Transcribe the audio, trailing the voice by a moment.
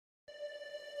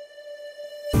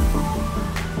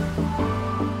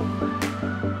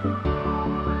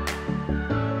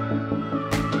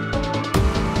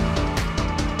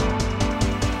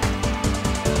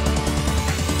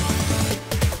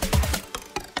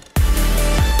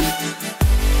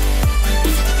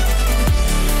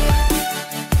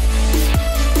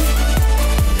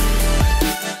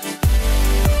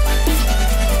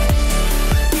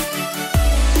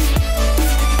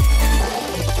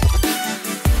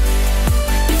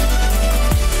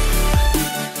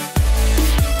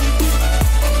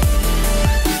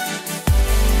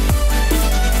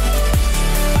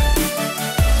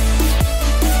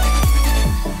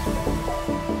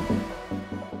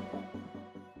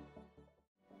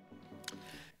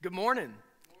Good morning.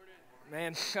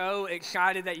 Man, so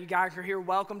excited that you guys are here.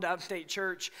 Welcome to Upstate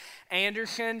Church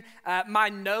Anderson. My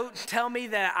notes tell me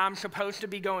that I'm supposed to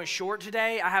be going short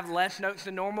today. I have less notes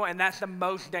than normal, and that's the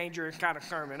most dangerous kind of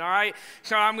sermon, all right?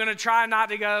 So I'm going to try not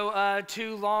to go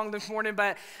too long this morning,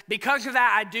 but because of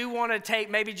that, I do want to take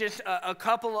maybe just a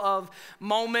couple of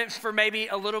moments for maybe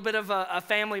a little bit of a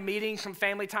family meeting, some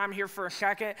family time here for a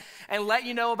second, and let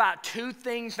you know about two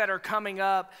things that are coming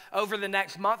up over the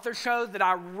next month or so that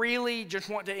I really just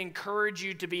want to encourage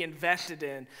you to be invested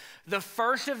in. The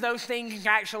first of those things is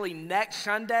actually next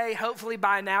Sunday. Hopefully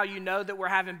by now you know that we're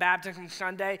having Baptism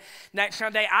Sunday. Next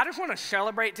Sunday, I just want to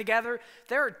celebrate together.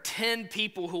 There are 10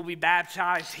 people who will be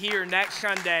baptized here next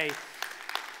Sunday.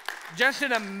 Just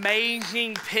an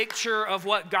amazing picture of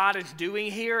what God is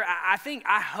doing here.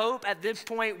 I hope at this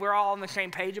point we're all on the same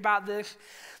page about this.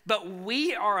 But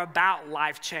we are about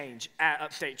life change at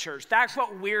Upstate Church. That's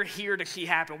what we're here to see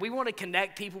happen. We want to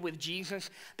connect people with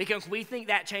Jesus because we think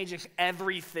that changes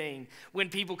everything when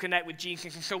people connect with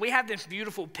Jesus. And so we have this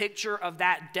beautiful picture of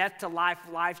that death to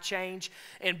life change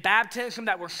in baptism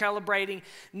that we're celebrating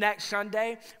next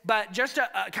Sunday. But just a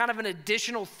kind of an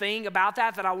additional thing about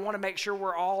that I want to make sure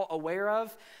we're all aware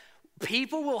of.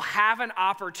 People will have an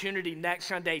opportunity next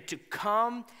Sunday to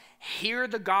come, hear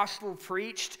the gospel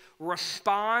preached,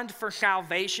 respond for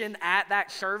salvation at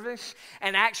that service,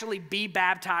 and actually be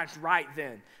baptized right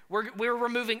then. We're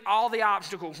removing all the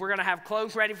obstacles. We're going to have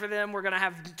clothes ready for them. We're going to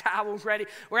have towels ready.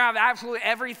 We're going to have absolutely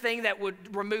everything that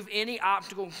would remove any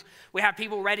obstacles. We have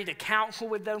people ready to counsel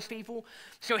with those people.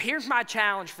 So here's my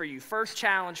challenge for you. First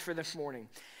challenge for this morning.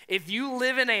 If you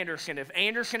live in Anderson, if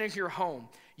Anderson is your home,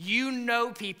 you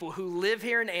know people who live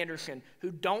here in Anderson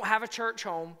who don't have a church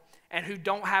home and who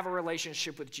don't have a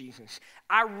relationship with Jesus.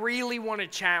 I really want to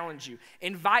challenge you.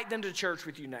 Invite them to church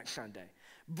with you next Sunday.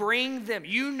 Bring them.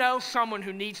 You know someone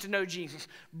who needs to know Jesus.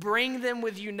 Bring them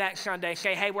with you next Sunday.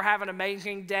 Say, hey, we're having an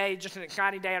amazing day, just an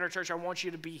exciting day at our church. I want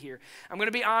you to be here. I'm going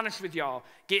to be honest with y'all.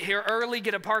 Get here early,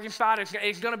 get a parking spot.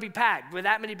 It's going to be packed. With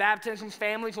that many baptisms,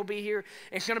 families will be here.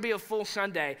 It's going to be a full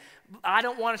Sunday. I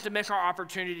don't want us to miss our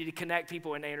opportunity to connect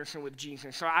people in Anderson with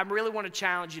Jesus. So I really want to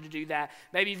challenge you to do that.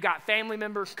 Maybe you've got family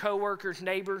members, coworkers,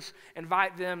 neighbors.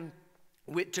 Invite them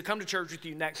to come to church with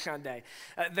you next Sunday.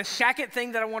 The second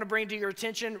thing that I want to bring to your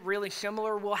attention, really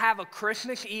similar, we'll have a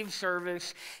Christmas Eve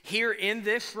service here in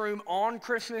this room on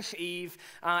Christmas Eve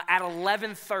at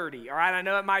 11:30. All right, I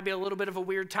know it might be a little bit of a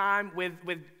weird time with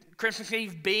Christmas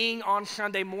Eve being on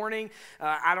Sunday morning.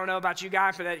 I don't know about you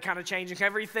guys, but that kind of changes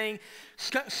everything.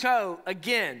 So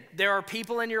again, there are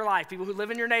people in your life, people who live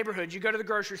in your neighborhood, you go to the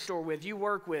grocery store with, you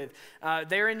work with,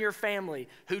 they're in your family,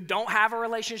 who don't have a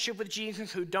relationship with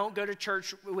Jesus, who don't go to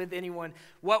church with anyone.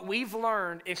 What we've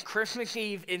learned is Christmas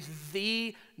Eve is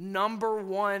the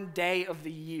 #1 day of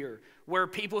the year where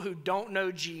people who don't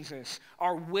know Jesus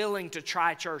are willing to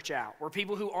try church out, where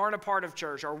people who aren't a part of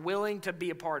church are willing to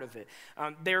be a part of it.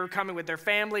 They're coming with their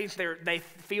families. They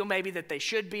feel maybe that they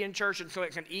should be in church, and so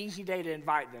it's an easy day to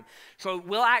invite them. So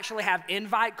we'll actually have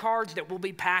invite cards that we'll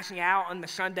be passing out on the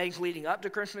Sundays leading up to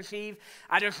Christmas Eve.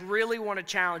 I just really want to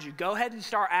challenge you. Go ahead and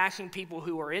start asking people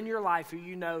who are in your life, who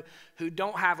you know, who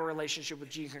don't have a relationship with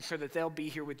Jesus, so that they'll be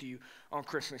here with you on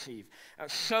Christmas Eve. I'm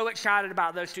so excited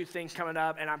about those two things coming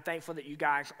up, and I'm thankful that you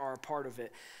guys are a part of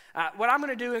it. What I'm going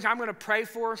to do is I'm going to pray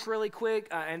for us really quick,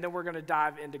 and then we're going to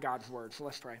dive into God's word. So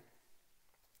let's pray.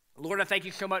 Lord, I thank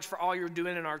you so much for all you're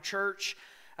doing in our church.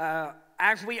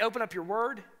 As we open up your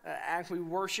word, as we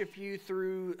worship you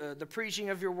through the preaching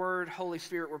of your word, Holy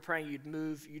Spirit, we're praying you'd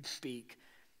move, you'd speak.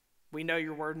 We know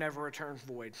your word never returns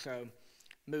void, so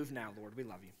move now, Lord. We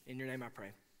love you. In your name I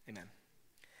pray. Amen.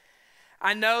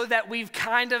 I know that we've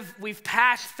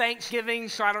passed Thanksgiving,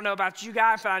 so I don't know about you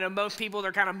guys, but I know most people,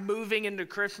 they're kind of moving into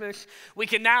Christmas. We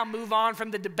can now move on from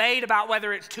the debate about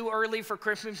whether it's too early for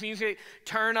Christmas music.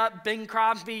 Turn up Bing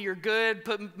Crosby, you're good.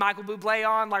 Put Michael Bublé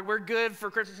on, like we're good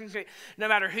for Christmas music, no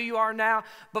matter who you are now.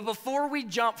 But before we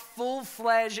jump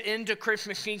full-fledged into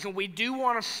Christmas season, we do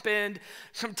want to spend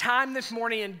some time this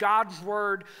morning in God's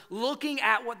word looking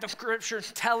at what the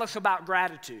scriptures tell us about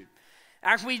gratitude.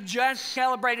 As we just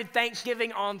celebrated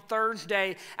Thanksgiving on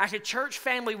Thursday, as a church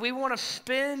family, we want to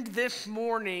spend this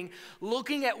morning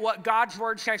looking at what God's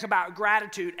word says about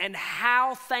gratitude and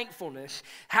how thankfulness,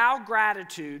 how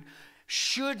gratitude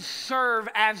should serve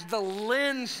as the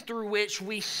lens through which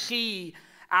we see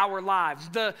our lives,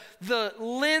 the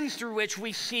lens through which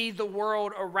we see the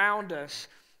world around us.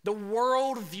 the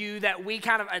worldview that we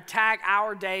kind of attack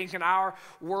our days and our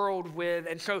world with.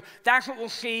 And so that's what we'll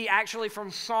see actually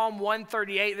from Psalm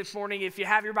 138 this morning. If you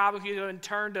have your Bible, you go and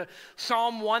turn to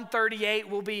Psalm 138.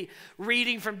 We'll be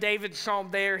reading from David's psalm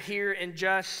there here in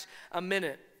just a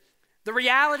minute. The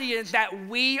reality is that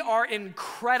we are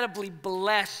incredibly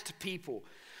blessed people.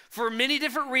 For many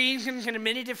different reasons and in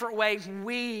many different ways,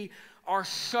 we are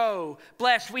so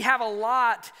blessed. We have a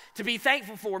lot to be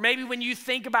thankful for. Maybe when you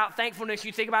think about thankfulness,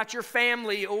 you think about your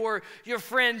family or your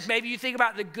friends. Maybe you think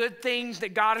about the good things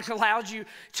that God has allowed you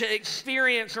to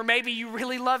experience, or maybe you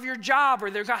really love your job, or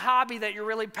there's a hobby that you're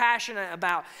really passionate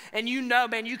about. And you know,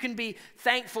 man, you can be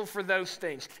thankful for those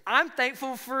things. I'm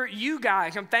thankful for you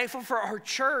guys. I'm thankful for our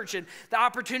church and the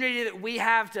opportunity that we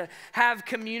have to have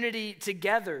community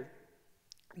together.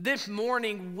 This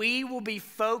morning, we will be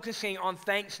focusing on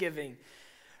Thanksgiving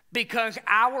because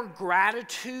our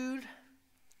gratitude,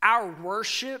 our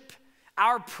worship,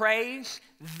 our praise,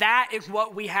 that is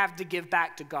what we have to give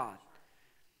back to God.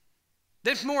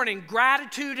 This morning,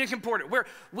 gratitude is important.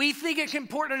 We think it's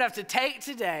important enough to take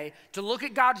today to look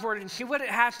at God's word and see what it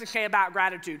has to say about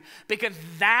gratitude, because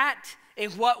that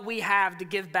is what we have to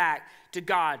give back to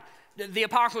God. The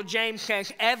Apostle James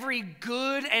says, every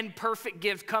good and perfect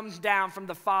gift comes down from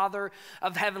the Father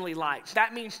of heavenly lights.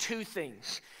 That means two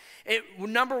things.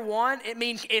 Number one, it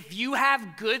means if you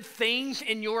have good things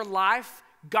in your life,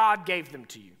 God gave them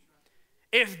to you.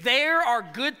 If there are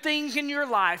good things in your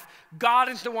life, God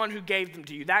is the one who gave them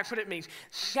to you. That's what it means.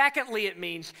 Secondly, it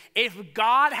means if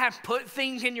God has put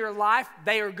things in your life,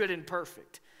 they are good and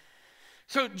perfect.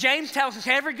 So James tells us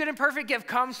every good and perfect gift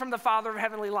comes from the Father of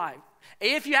heavenly light.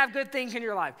 If you have good things in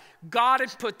your life, God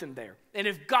has put them there. And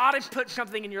if God has put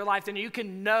something in your life, then you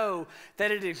can know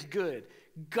that it is good.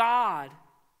 God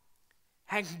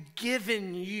has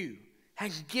given you,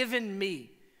 has given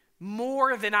me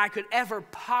more than I could ever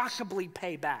possibly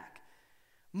pay back.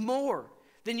 More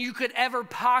than you could ever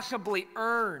possibly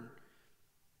earn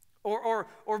or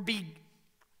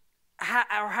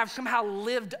have somehow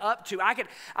lived up to. I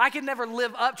could never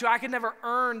live up to, I could never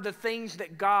earn the things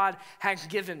that God has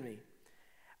given me.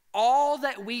 All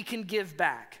that we can give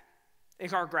back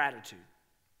is our gratitude.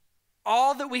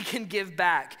 All that we can give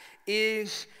back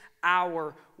is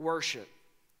our worship.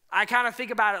 I kind of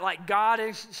think about it like God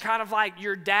is kind of like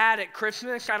your dad at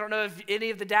Christmas. I don't know if any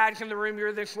of the dads in the room,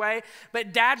 you're this way,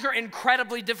 but dads are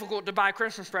incredibly difficult to buy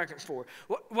Christmas presents for.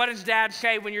 What does dad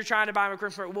say when you're trying to buy him a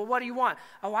Christmas present? Well, what do you want?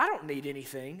 Oh, I don't need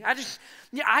anything. I just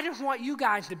want you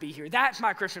guys to be here. That's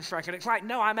my Christmas present. It's like,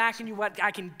 no, I'm asking you what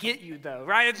I can get you though,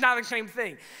 right? It's not the same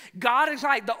thing. God is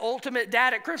like the ultimate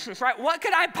dad at Christmas, right? What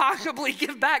could I possibly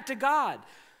give back to God?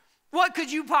 What could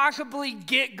you possibly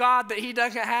get God that he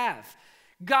doesn't have?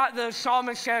 God, the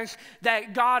psalmist says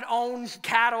that God owns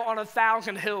cattle on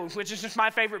 1,000 hills, which is just my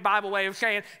favorite Bible way of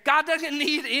saying God doesn't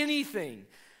need anything.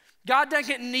 God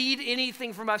doesn't need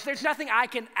anything from us. There's nothing I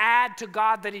can add to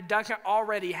God that he doesn't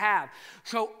already have.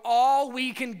 So all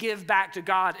we can give back to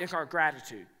God is our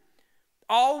gratitude.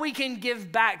 All we can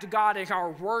give back to God is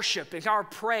our worship, is our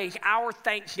praise, our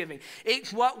thanksgiving.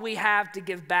 It's what we have to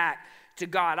give back to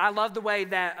God. I love the way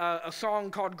that a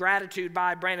song called Gratitude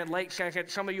by Brandon Lake says it.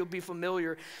 Some of you will be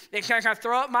familiar. It says, I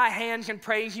throw up my hands and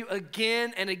praise you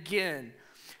again and again,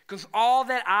 because all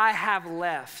that I have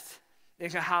left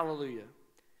is a hallelujah.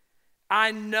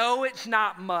 I know it's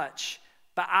not much,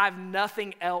 but I've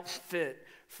nothing else fit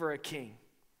for a king.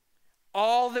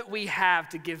 All that we have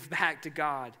to give back to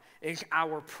God is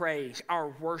our praise, our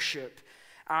worship,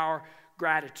 our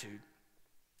gratitude.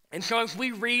 And so as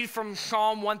we read from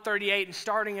Psalm 138 and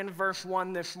starting in verse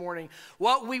 1 this morning,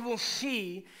 what we will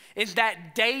see is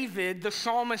that David, the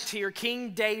psalmist here,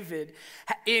 King David,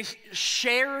 is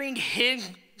sharing his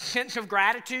sense of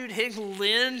gratitude, his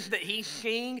lens that he's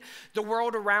seeing the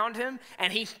world around him,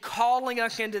 and he's calling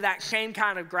us into that same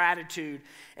kind of gratitude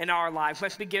in our lives.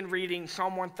 Let's begin reading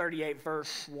Psalm 138,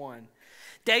 verse 1.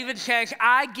 David says,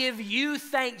 I give you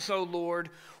thanks, O Lord,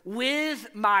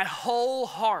 with my whole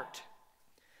heart.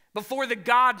 Before the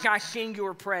gods I sing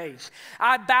your praise.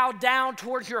 I bow down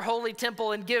towards your holy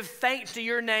temple and give thanks to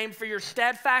your name for your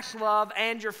steadfast love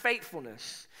and your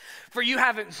faithfulness. For you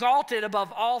have exalted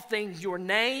above all things your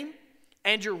name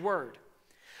and your word.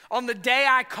 On the day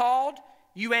I called,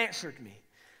 you answered me.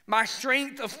 My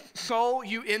strength of soul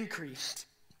you increased.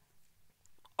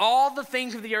 All the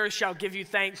things of the earth shall give you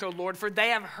thanks, O Lord, for they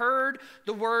have heard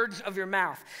the words of your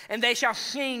mouth, and they shall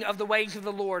sing of the ways of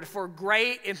the Lord, for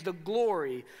great is the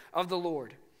glory of the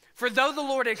Lord. For though the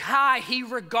Lord is high, he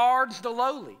regards the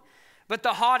lowly, but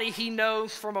the haughty he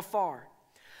knows from afar.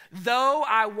 Though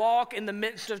I walk in the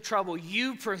midst of trouble,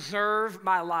 you preserve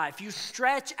my life. You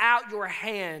stretch out your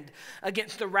hand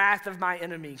against the wrath of my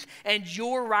enemies, and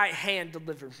your right hand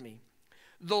delivers me.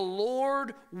 The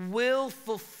Lord will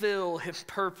fulfill his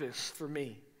purpose for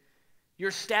me.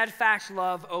 Your steadfast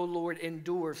love, O Lord,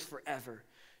 endures forever.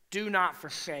 Do not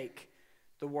forsake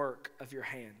the work of your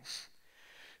hands.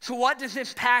 So what does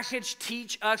this passage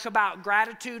teach us about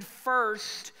gratitude?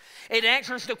 First, it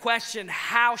answers the question,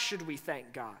 how should we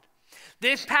thank God?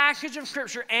 This passage of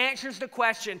Scripture answers the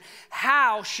question,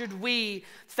 how should we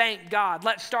thank God?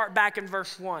 Let's start back in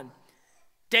verse 1.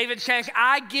 David says,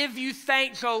 I give you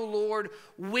thanks, O Lord,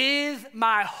 with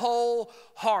my whole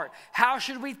heart. How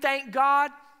should we thank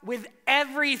God? With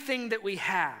everything that we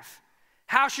have.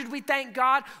 How should we thank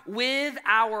God? With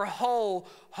our whole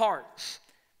hearts.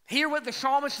 Here what the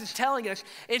psalmist is telling us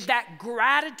is that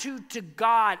gratitude to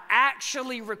God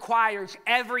actually requires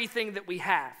everything that we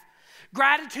have.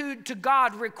 Gratitude to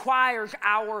God requires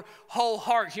our whole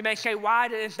hearts. You may say, why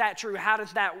is that true? How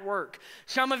does that work?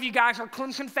 Some of you guys are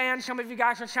Clemson fans. Some of you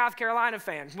guys are South Carolina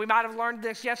fans. We might have learned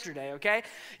this yesterday, okay?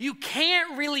 You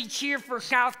can't really cheer for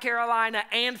South Carolina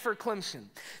and for Clemson.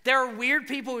 There are weird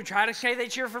people who try to say they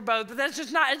cheer for both, but that's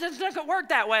just not, it just doesn't work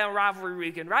that way on rivalry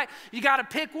weekend, right? You got to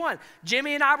pick one.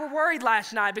 Jimmy and I were worried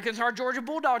last night because our Georgia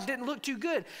Bulldogs didn't look too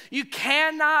good. You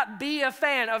cannot be a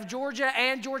fan of Georgia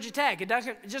and Georgia Tech. It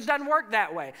just doesn't work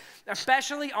that way.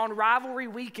 Especially on rivalry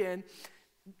weekend,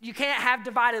 you can't have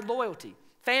divided loyalty.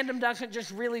 Fandom doesn't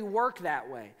just really work that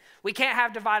way. We can't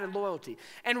have divided loyalty.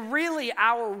 And really,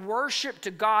 our worship to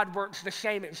God works the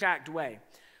same exact way.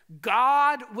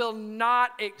 God will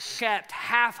not accept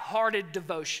half-hearted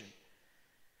devotion.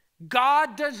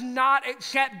 God does not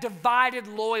accept divided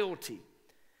loyalty.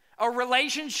 A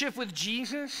relationship with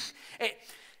Jesus,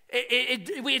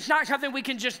 it's not something we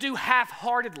can just do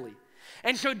half-heartedly.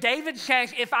 And so David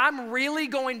says, if I'm really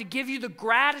going to give you the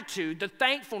gratitude, the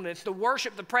thankfulness, the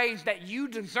worship, the praise that you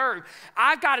deserve,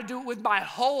 I've got to do it with my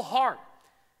whole heart.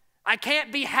 I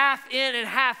can't be half in and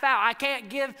half out. I can't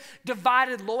give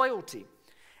divided loyalty.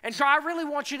 And so I really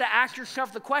want you to ask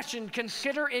yourself the question,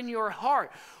 consider in your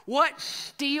heart, what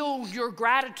steals your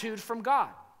gratitude from God?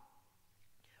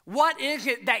 What is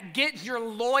it that gets your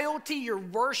loyalty, your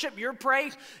worship, your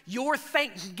praise, your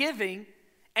thanksgiving,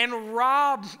 and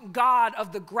robs God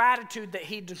of the gratitude that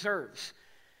he deserves?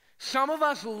 Some of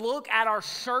us look at our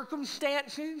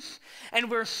circumstances and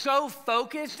we're so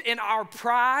focused in our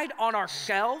pride on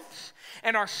ourselves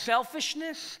and our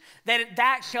selfishness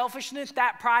that selfishness,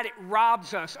 that pride, it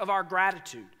robs us of our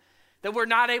gratitude. That we're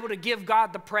not able to give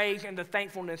God the praise and the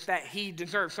thankfulness that he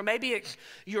deserves. So maybe it's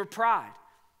your pride.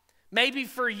 Maybe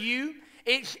for you,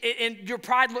 and your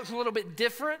pride looks a little bit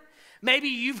different. Maybe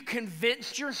you've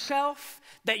convinced yourself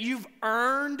that you've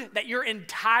earned, that you're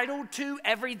entitled to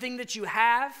everything that you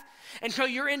have. And so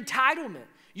your entitlement,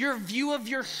 your view of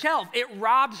yourself, it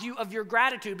robs you of your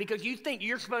gratitude because you think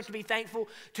you're supposed to be thankful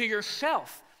to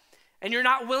yourself. And you're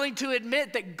not willing to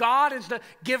admit that God is the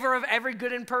giver of every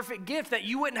good and perfect gift, that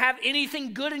you wouldn't have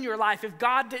anything good in your life if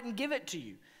God didn't give it to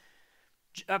you.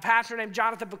 A pastor named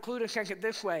Jonathan Pokluda says it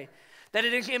this way, that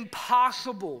it is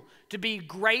impossible to be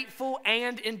grateful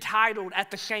and entitled at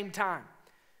the same time.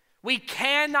 We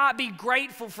cannot be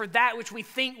grateful for that which we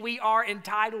think we are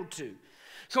entitled to.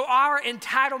 So our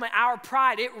entitlement, our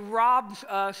pride, it robs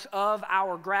us of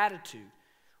our gratitude.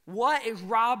 What is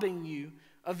robbing you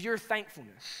of your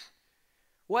thankfulness?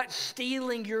 What's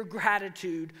stealing your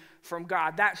gratitude from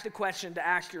God? That's the question to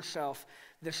ask yourself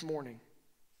this morning.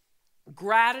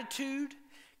 Gratitude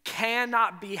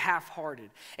cannot be half-hearted.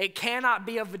 It cannot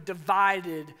be of a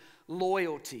divided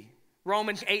loyalty.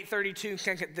 Romans 8:32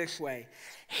 says it this way.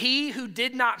 He who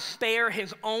did not spare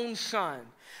his own son,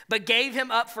 but gave him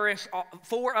up for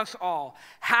us all,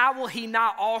 how will he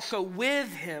not also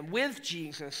with him, with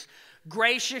Jesus,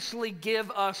 graciously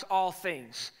give us all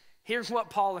things? Here's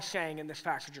what Paul is saying in this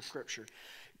passage of Scripture.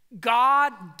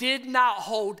 God did not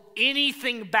hold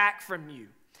anything back from you.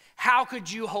 How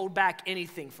could you hold back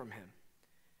anything from him?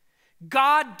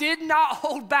 God did not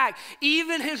hold back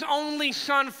even his only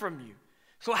son from you.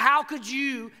 So how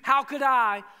could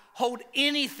I hold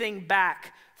anything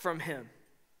back from him?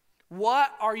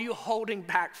 What are you holding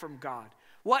back from God?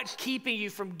 What's keeping you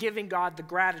from giving God the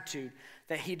gratitude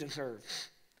that he deserves?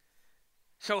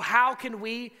 So how can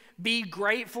we be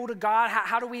grateful to God?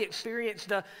 How do we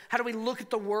how do we look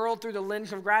at the world through the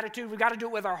lens of gratitude? We've got to do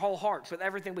it with our whole hearts, with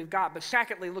everything we've got. But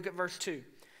secondly, look at verse 2.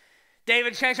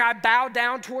 David says, I bow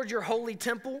down toward your holy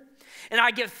temple, and I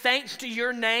give thanks to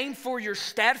your name for your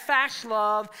steadfast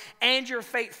love and your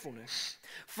faithfulness.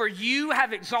 For you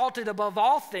have exalted above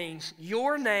all things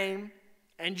your name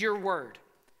and your word.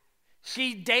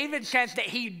 See, David says that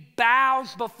he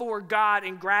bows before God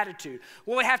in gratitude.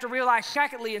 What we have to realize,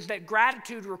 secondly, is that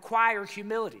gratitude requires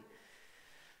humility.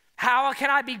 How can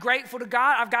I be grateful to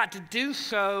God? I've got to do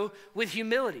so with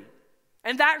humility.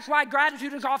 And that's why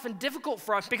gratitude is often difficult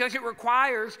for us, because it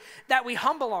requires that we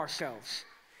humble ourselves.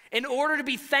 In order to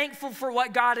be thankful for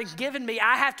what God has given me,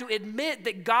 I have to admit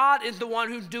that God is the one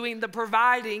who's doing the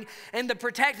providing and the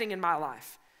protecting in my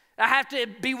life. I have to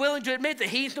be willing to admit that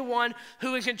he's the one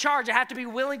who is in charge. I have to be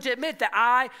willing to admit that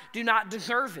I do not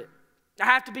deserve it. I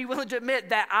have to be willing to admit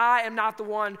that I am not the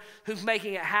one who's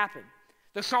making it happen.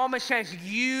 The psalmist says,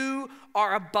 you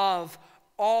are above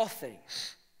all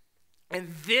things.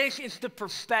 And this is the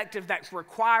perspective that's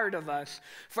required of us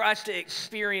for us to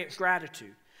experience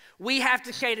gratitude. We have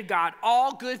to say to God,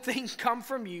 all good things come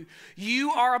from you.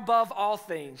 You are above all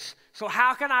things. So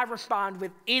how can I respond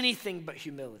with anything but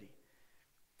humility?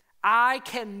 I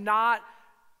cannot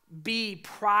be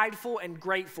prideful and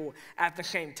grateful at the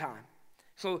same time.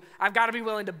 So I've got to be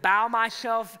willing to bow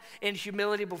myself in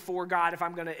humility before God if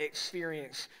I'm going to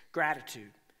experience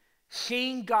gratitude.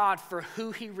 Seeing God for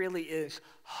who he really is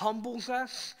humbles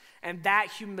us, and that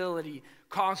humility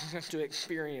causes us to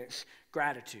experience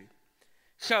gratitude.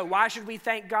 So why should we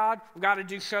thank God? We've got to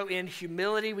do so in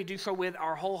humility. We do so with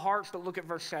our whole hearts, but look at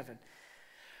verse 7.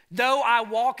 Though I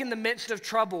walk in the midst of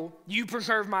trouble, you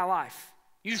preserve my life.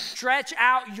 You stretch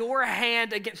out your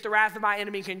hand against the wrath of my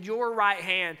enemies, and your right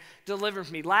hand delivers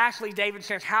me. Lastly, David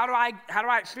says, how do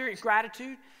I experience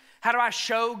gratitude? How do I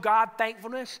show God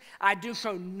thankfulness? I do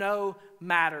so no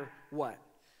matter what.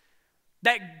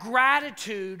 That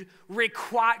gratitude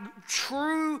requires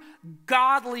true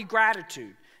godly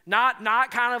gratitude.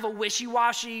 Not kind of a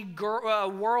wishy-washy,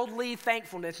 worldly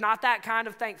thankfulness, not that kind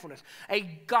of thankfulness. A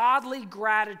godly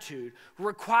gratitude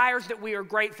requires that we are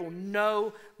grateful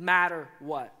no matter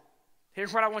what.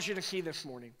 Here's what I want you to see this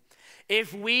morning.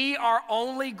 If we are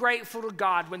only grateful to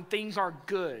God when things are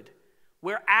good,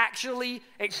 we're actually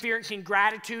experiencing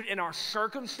gratitude in our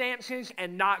circumstances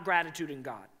and not gratitude in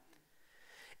God.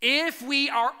 If we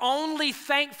are only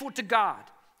thankful to God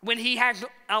when he has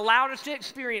allowed us to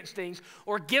experience things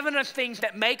or given us things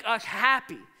that make us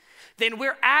happy, then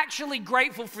we're actually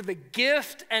grateful for the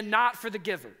gift and not for the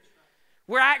giver.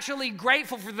 We're actually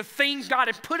grateful for the things God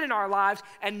has put in our lives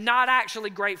and not actually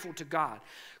grateful to God.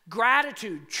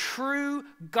 Gratitude, true,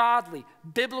 godly,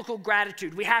 biblical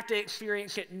gratitude, we have to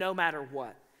experience it no matter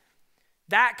what.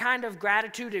 That kind of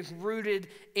gratitude is rooted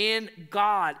in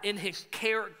God, in his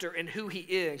character and who he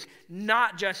is,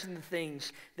 not just in the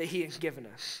things that he has given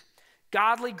us.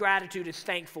 Godly gratitude is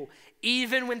thankful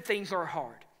even when things are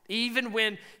hard. Even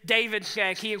when David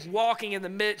says he is walking in the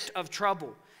midst of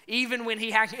trouble. Even when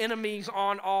he has enemies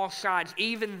on all sides.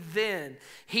 Even then,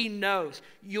 he knows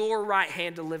your right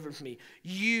hand delivers me.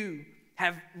 You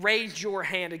have raised your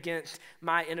hand against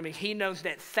my enemy. He knows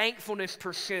that thankfulness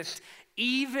persists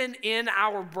even in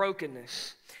our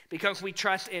brokenness, because we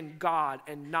trust in God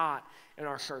and not in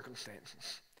our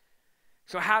circumstances.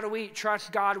 So how do we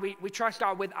trust God? We trust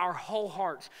God with our whole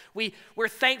hearts. We're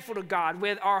thankful to God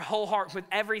with our whole hearts, with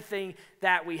everything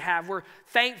that we have. We're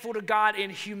thankful to God in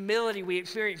humility. We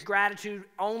experience gratitude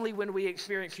only when we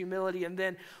experience humility, and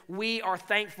then we are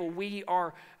thankful. We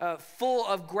are full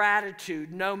of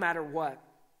gratitude no matter what.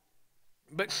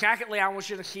 But secondly, I want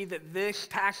you to see that this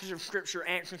passage of Scripture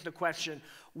answers the question,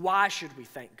 why should we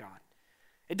thank God?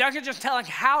 It doesn't just tell us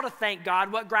how to thank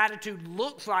God, what gratitude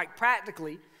looks like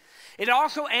practically. It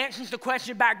also answers the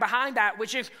question back behind that,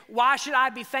 which is, why should I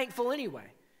be thankful anyway?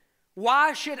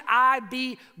 Why should I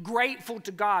be grateful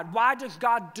to God? Why does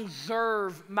God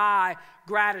deserve my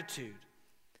gratitude?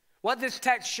 What this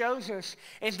text shows us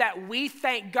is that we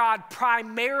thank God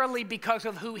primarily because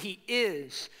of who he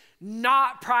is,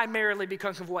 not primarily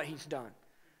because of what he's done.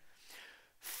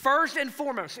 First and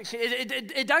foremost,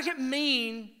 it doesn't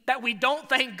mean that we don't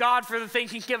thank God for the things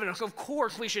he's given us. Of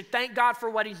course, we should thank God for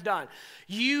what he's done.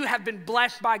 You have been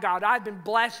blessed by God. I've been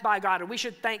blessed by God, and we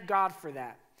should thank God for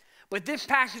that. But this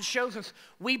passage shows us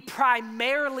we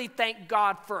primarily thank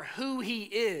God for who he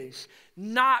is,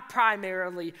 not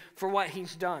primarily for what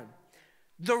he's done.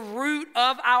 The root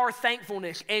of our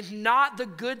thankfulness is not the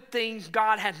good things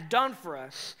God has done for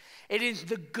us. It is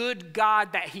the good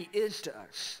God that he is to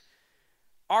us.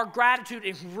 Our gratitude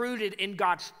is rooted in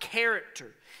God's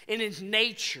character, in his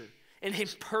nature, in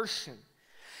his person.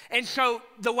 And so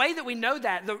the way that we know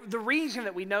that, the reason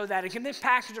that we know that is in this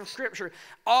passage of Scripture,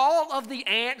 all of the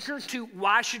answers to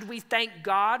why should we thank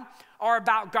God are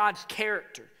about God's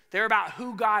character. They're about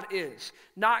who God is,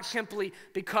 not simply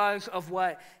because of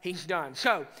what he's done.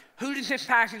 So, who does this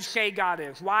passage say God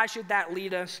is? Why should that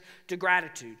lead us to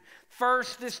gratitude?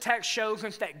 First, this text shows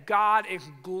us that God is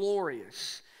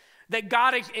glorious, that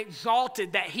God is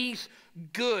exalted, that he's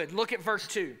good. Look at verse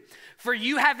 2. For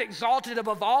you have exalted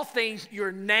above all things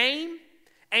your name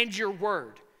and your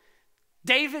word.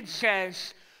 David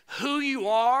says who you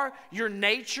are, your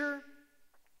nature,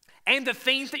 and the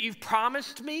things that you've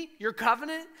promised me, your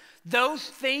covenant, those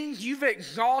things you've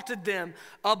exalted them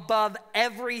above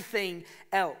everything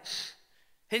else.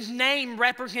 His name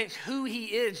represents who he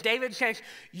is. David says,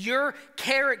 your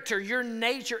character, your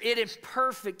nature, it is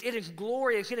perfect, it is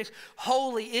glorious, it is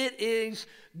holy, it is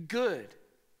good.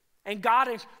 And God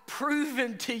has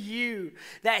proven to you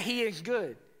that he is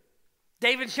good.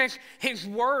 David says his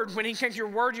word, when he says your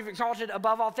word you've exalted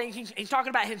above all things, he's talking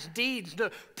about his deeds,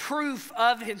 the proof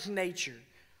of his nature,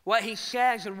 what he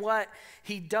says and what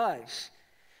he does.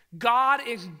 God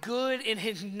is good in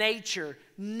his nature,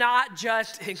 not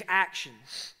just his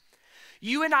actions.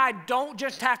 You and I don't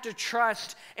just have to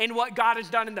trust in what God has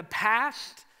done in the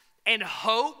past and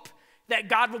hope that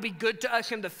God will be good to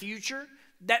us in the future.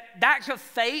 That's a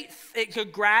faith, it's a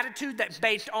gratitude that's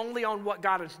based only on what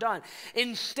God has done.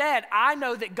 Instead, I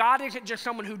know that God isn't just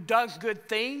someone who does good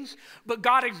things, but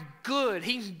God is good,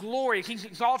 he's glorious, he's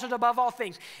exalted above all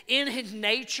things in his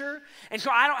nature. And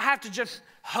so I don't have to just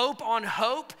hope on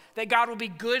hope that God will be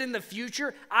good in the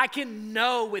future. I can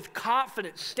know with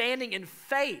confidence, standing in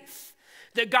faith,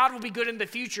 that God will be good in the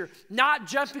future, not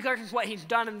just because it's what he's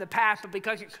done in the past, but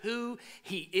because it's who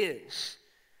he is.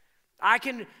 I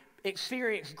can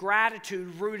experience gratitude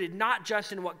rooted not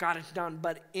just in what God has done,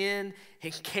 but in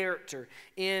his character,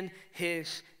 in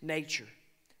his nature.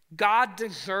 God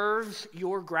deserves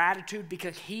your gratitude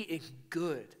because he is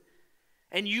good.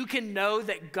 And you can know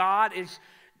that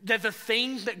that the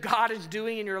things that God is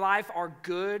doing in your life are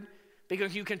good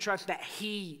because you can trust that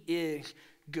he is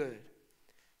good.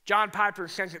 John Piper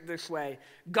says it this way: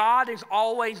 God is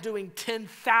always doing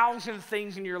 10,000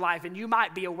 things in your life, and you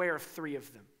might be aware of 3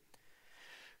 of them.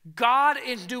 God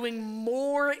is doing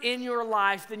more in your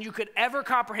life than you could ever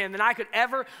comprehend, than I could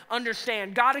ever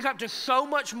understand. God is up to so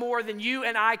much more than you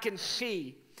and I can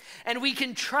see. And we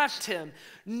can trust him,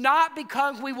 not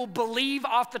because we will believe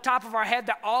off the top of our head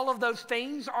that all of those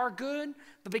things are good,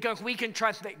 but because we can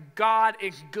trust that God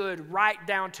is good right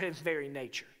down to his very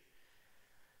nature.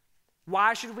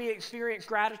 Why should we experience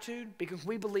gratitude? Because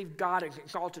we believe God is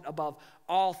exalted above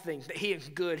all things, that he is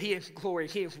good, he is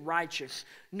glorious, he is righteous,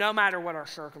 no matter what our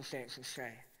circumstances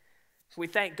say. So we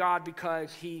thank God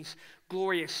because he's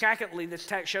glorious. Secondly, this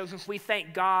text shows us we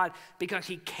thank God because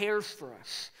he cares for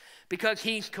us, because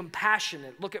he's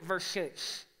compassionate. Look at verse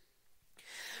 6.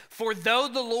 For though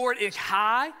the Lord is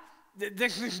high,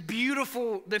 this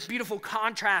beautiful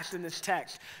contrast in this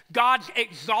text. God's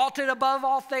exalted above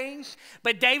all things,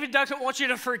 but David doesn't want you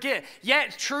to forget. Yeah,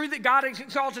 it's true that God is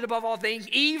exalted above all things.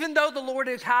 Even though the Lord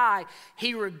is high,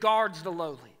 he regards the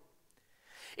lowly.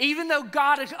 Even though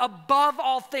God is above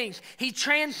all things, he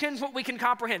transcends what we can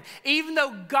comprehend. Even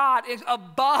though God is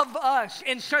above us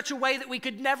in such a way that we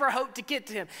could never hope to get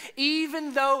to him,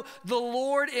 even though the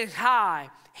Lord is high,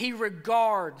 he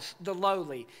regards the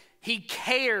lowly. He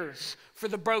cares for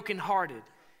the brokenhearted.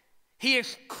 He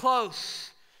is close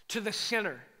to the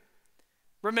sinner.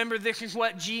 Remember, this is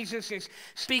what Jesus is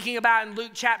speaking about in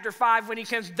Luke chapter 5 when he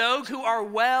says, those who are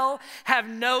well have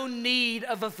no need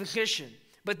of a physician,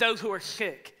 but those who are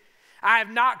sick. I have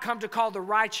not come to call the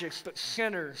righteous, but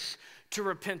sinners to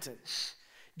repentance.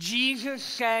 Jesus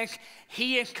says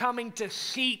he is coming to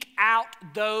seek out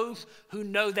those who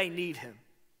know they need him.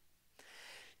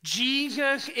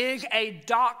 Jesus is a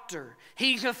doctor.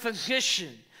 He's a physician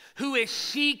who is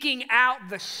seeking out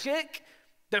the sick,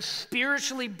 the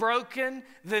spiritually broken,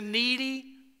 the needy,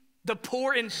 the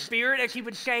poor in spirit, as he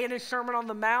would say in his Sermon on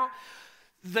the Mount.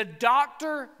 The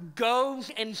doctor goes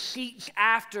and seeks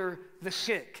after the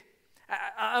sick.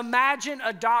 Imagine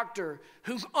a doctor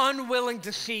who's unwilling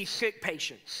to see sick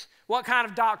patients. What kind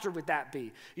of doctor would that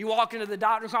be? You walk into the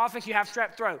doctor's office, you have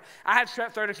strep throat. I had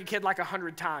strep throat as a kid like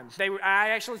 100 times. I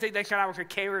actually think they said I was a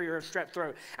carrier of strep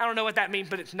throat. I don't know what that means,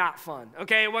 but it's not fun,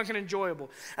 okay? It wasn't enjoyable.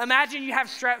 Imagine you have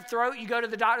strep throat, you go to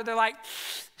the doctor, they're like,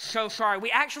 so sorry, we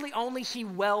actually only see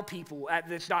well people at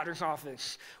this doctor's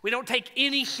office. We don't take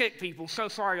any sick people, so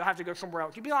sorry, you'll have to go somewhere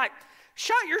else. You'd be like,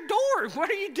 shut your doors, what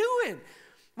are you doing?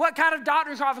 What kind of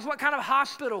doctor's office, what kind of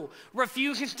hospital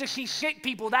refuses to see sick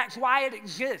people? That's why it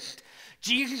exists.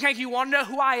 Jesus says, you want to know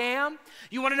who I am?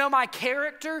 You want to know my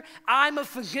character? I'm a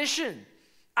physician.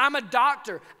 I'm a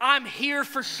doctor. I'm here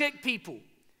for sick people.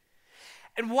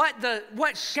 And what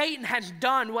Satan has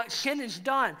done, what sin has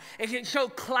done, is it so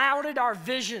clouded our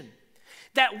vision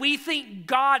that we think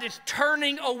God is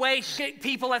turning away sick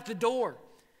people at the door.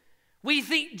 We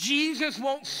think Jesus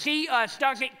won't see us,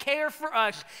 doesn't care for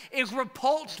us, is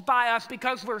repulsed by us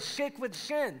because we're sick with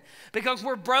sin, because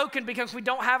we're broken, because we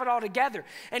don't have it all together.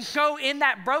 And so in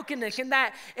that brokenness, in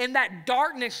that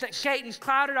darkness that Satan's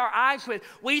clouded our eyes with,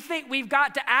 we think we've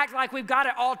got to act like we've got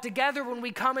it all together when we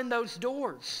come in those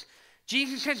doors.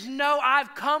 Jesus says, no,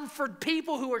 I've come for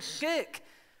people who are sick.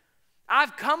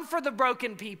 I've come for the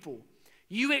broken people.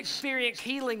 You experience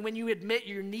healing when you admit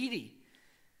you're needy.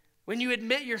 When you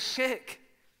admit you're sick,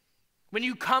 when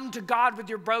you come to God with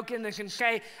your brokenness and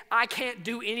say, I can't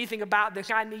do anything about this,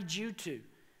 I need you to.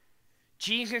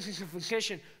 Jesus is a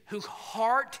physician whose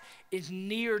heart is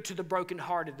near to the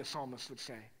brokenhearted, the psalmist would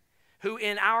say, who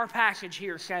in our passage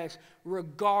here says,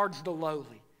 regards the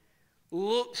lowly,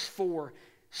 looks for,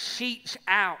 seeks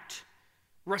out,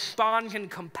 responds in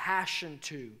compassion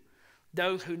to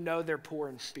those who know they're poor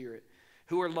in spirit,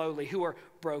 who are lowly, who are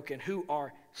broken, who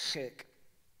are sick.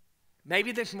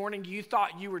 Maybe this morning you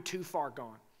thought you were too far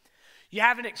gone. You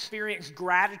haven't experienced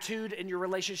gratitude in your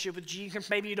relationship with Jesus.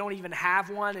 Maybe you don't even have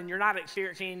one and you're not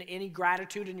experiencing any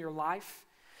gratitude in your life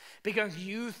because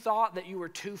you thought that you were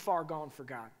too far gone for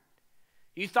God.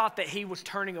 You thought that he was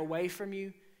turning away from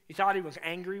you. You thought he was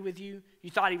angry with you.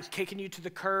 You thought he was kicking you to the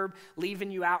curb,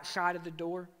 leaving you outside of the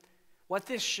door. What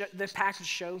this passage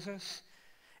shows us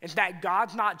is that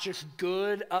God's not just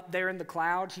good up there in the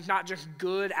clouds. He's not just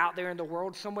good out there in the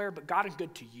world somewhere, but God is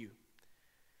good to you.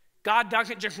 God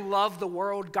doesn't just love the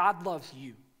world, God loves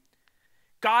you.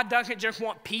 God doesn't just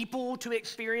want people to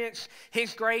experience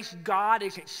his grace, God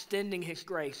is extending his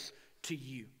grace to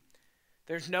you.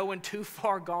 There's no one too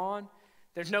far gone.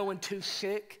 There's no one too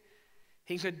sick.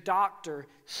 He's a doctor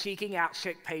seeking out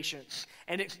sick patients,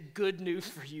 and it's good news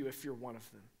for you if you're one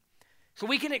of them. So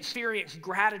we can experience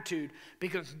gratitude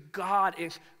because God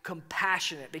is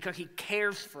compassionate, because he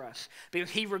cares for us, because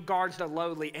he regards the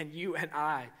lowly, and you and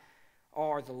I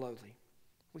are the lowly.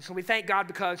 So we thank God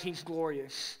because he's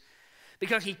glorious,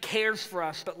 because he cares for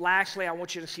us. But lastly, I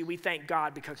want you to see we thank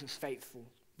God because he's faithful.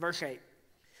 Verse 8.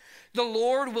 The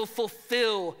Lord will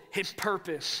fulfill his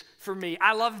purpose for me.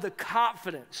 I love the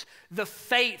confidence, the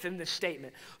faith in this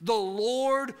statement. The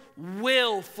Lord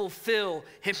will fulfill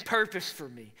his purpose for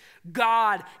me.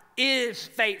 God is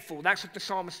faithful. That's what the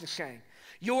psalmist is saying.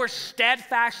 Your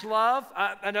steadfast love,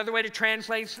 another way to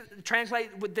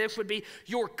translate with this would be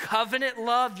your covenant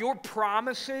love, your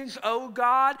promises, oh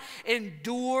God,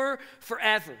 endure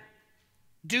forever.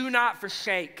 Do not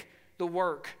forsake the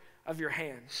work of your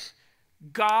hands.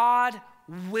 God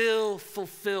will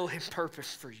fulfill his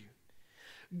purpose for you.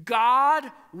 God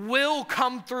will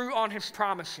come through on his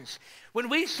promises. When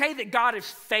we say that God is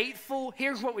faithful,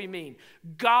 here's what we mean.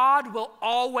 God will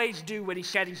always do what he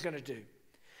said he's going to do.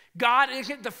 God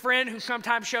isn't the friend who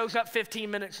sometimes shows up 15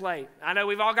 minutes late. I know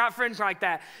we've all got friends like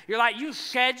that. You're like, you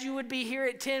said you would be here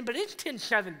at 10, but it's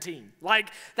 10:17.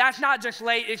 Like, that's not just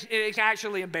late, it's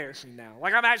actually embarrassing now.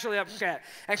 Like, I'm actually upset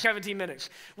at 17 minutes.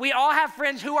 We all have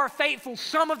friends who are faithful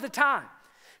some of the time.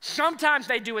 Sometimes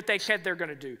they do what they said they're going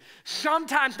to do.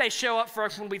 Sometimes they show up for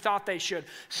us when we thought they should.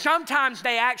 Sometimes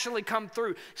they actually come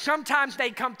through. Sometimes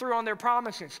they come through on their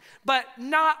promises, but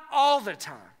not all the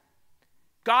time.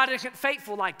 God isn't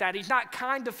faithful like that. He's not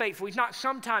kind of faithful. He's not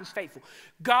sometimes faithful.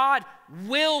 God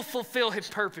will fulfill his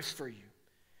purpose for you.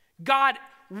 God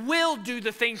will do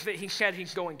the things that he said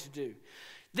he's going to do.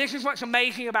 This is what's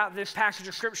amazing about this passage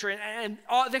of Scripture, and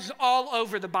this is all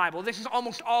over the Bible. This is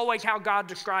almost always how God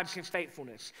describes his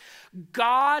faithfulness.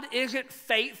 God isn't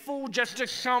faithful just to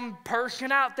some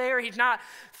person out there. He's not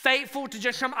faithful to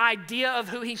just some idea of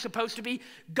who he's supposed to be.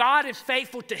 God is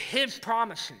faithful to his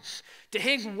promises, to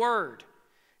his word.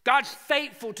 God's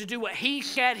faithful to do what he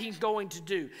said he's going to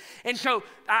do. And so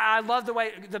I love the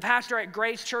way the pastor at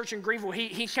Grace Church in Greenville,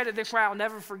 he said it this way, I'll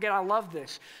never forget, I love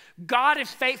this. God is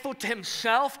faithful to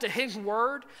himself, to his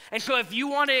word. And so if you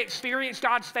want to experience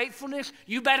God's faithfulness,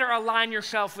 you better align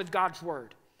yourself with God's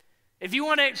word. If you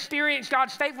want to experience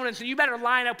God's faithfulness, then you better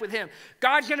line up with him.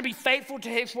 God's going to be faithful to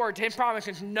his word, to his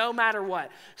promises, no matter what.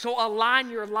 So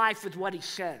align your life with what he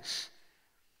says.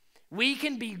 We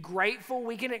can be grateful,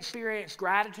 we can experience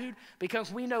gratitude because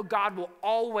we know God will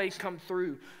always come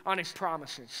through on his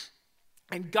promises.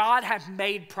 And God has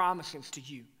made promises to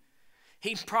you.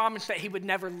 He's promised that he would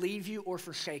never leave you or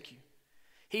forsake you.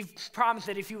 He's promised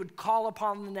that if you would call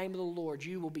upon the name of the Lord,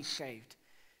 you will be saved.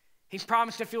 He's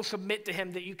promised if you'll submit to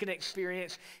him that you can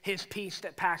experience his peace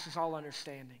that passes all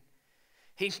understanding.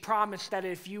 He's promised that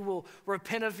if you will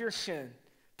repent of your sin,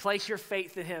 place your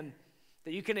faith in him,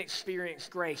 that you can experience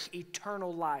grace,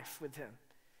 eternal life with him.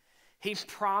 He's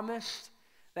promised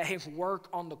that his work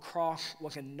on the cross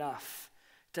was enough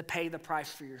to pay the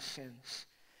price for your sins.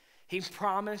 He's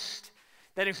promised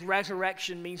that his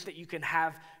resurrection means that you can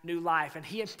have new life. And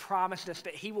he has promised us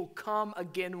that he will come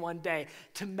again one day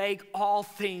to make all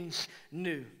things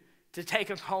new, to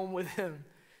take us home with him,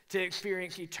 to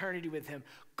experience eternity with him.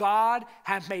 God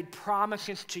has made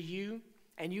promises to you,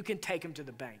 and you can take them to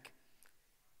the bank.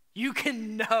 You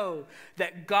can know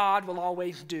that God will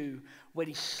always do what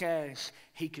he says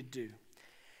he could do.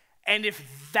 And if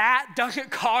that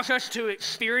doesn't cause us to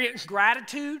experience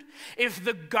gratitude, if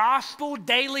the gospel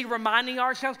daily reminding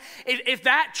ourselves, if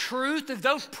that truth, if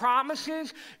those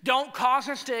promises don't cause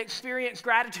us to experience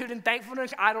gratitude and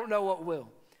thankfulness, I don't know what will.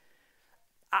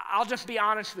 I'll just be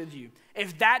honest with you.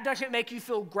 If that doesn't make you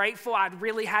feel grateful, I'd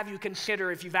really have you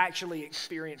consider if you've actually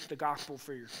experienced the gospel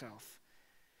for yourself.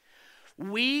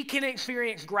 We can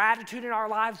experience gratitude in our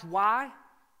lives. Why?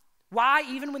 Why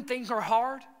even when things are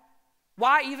hard?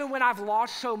 Why even when I've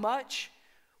lost so much?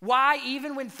 Why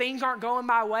even when things aren't going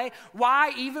my way?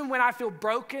 Why even when I feel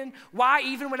broken? Why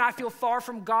even when I feel far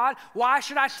from God? Why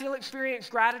should I still experience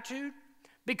gratitude?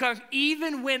 Because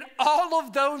even when all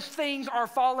of those things are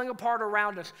falling apart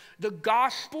around us, the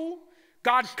gospel,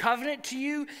 God's covenant to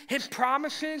you, his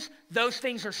promises, those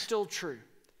things are still true.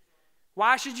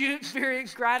 Why should you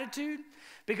experience gratitude?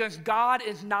 Because God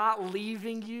is not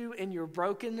leaving you in your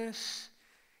brokenness.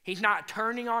 He's not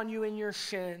turning on you in your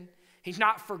sin. He's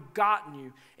not forgotten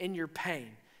you in your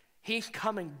pain. He's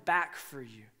coming back for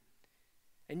you.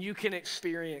 And you can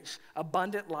experience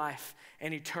abundant life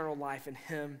and eternal life in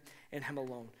him and him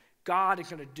alone. God is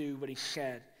going to do what he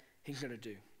said he's going to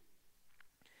do.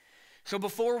 So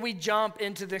before we jump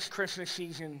into this Christmas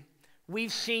season,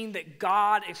 we've seen that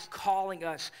God is calling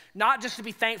us not just to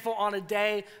be thankful on a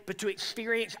day, but to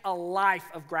experience a life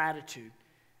of gratitude.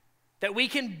 That we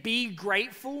can be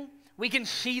grateful, we can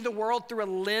see the world through a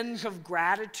lens of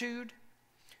gratitude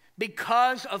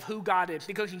because of who God is,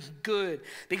 because he's good,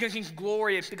 because he's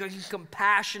glorious, because he's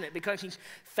compassionate, because he's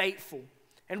faithful.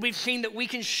 And we've seen that we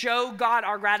can show God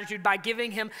our gratitude by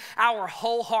giving him our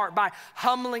whole heart, by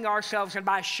humbling ourselves, and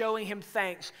by showing him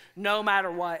thanks no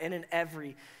matter what and in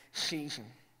every season.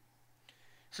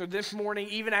 So this morning,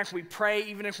 even as we pray,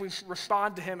 even as we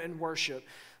respond to him in worship,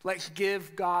 let's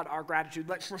give God our gratitude.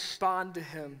 Let's respond to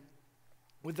him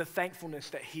with the thankfulness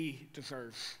that he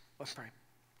deserves. Let's pray.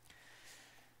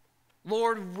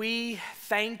 Lord, we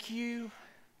thank you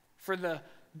for the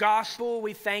gospel.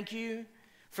 We thank you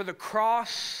for the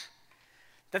cross,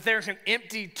 that there's an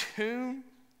empty tomb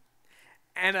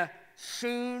and a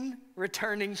soon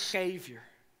returning Savior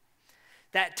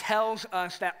that tells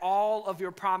us that all of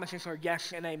your promises are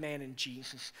yes and amen in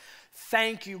Jesus.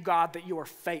 Thank you, God, that you are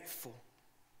faithful.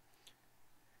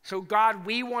 So God,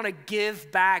 we want to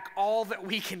give back all that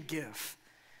we can give.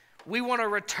 We want to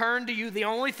return to you the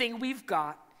only thing we've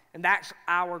got, and that's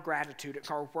our gratitude. It's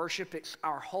our worship. It's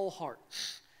our whole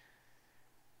hearts.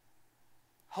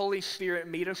 Holy Spirit,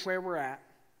 meet us where we're at.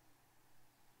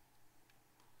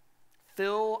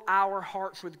 Fill our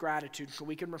hearts with gratitude so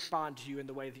we can respond to you in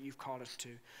the way that you've called us to.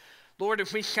 Lord,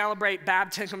 as we celebrate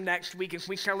baptism next week, as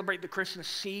we celebrate the Christmas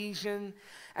season,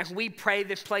 as we pray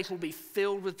this place will be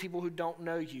filled with people who don't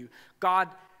know you, God,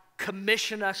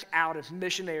 commission us out as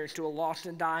missionaries to a lost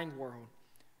and dying world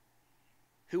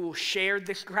who will share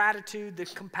this gratitude,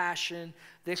 this compassion,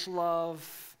 this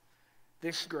love,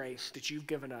 this grace that you've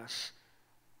given us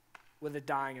with a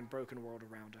dying and broken world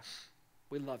around us.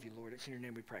 We love you, Lord. It's in your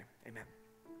name we pray. Amen.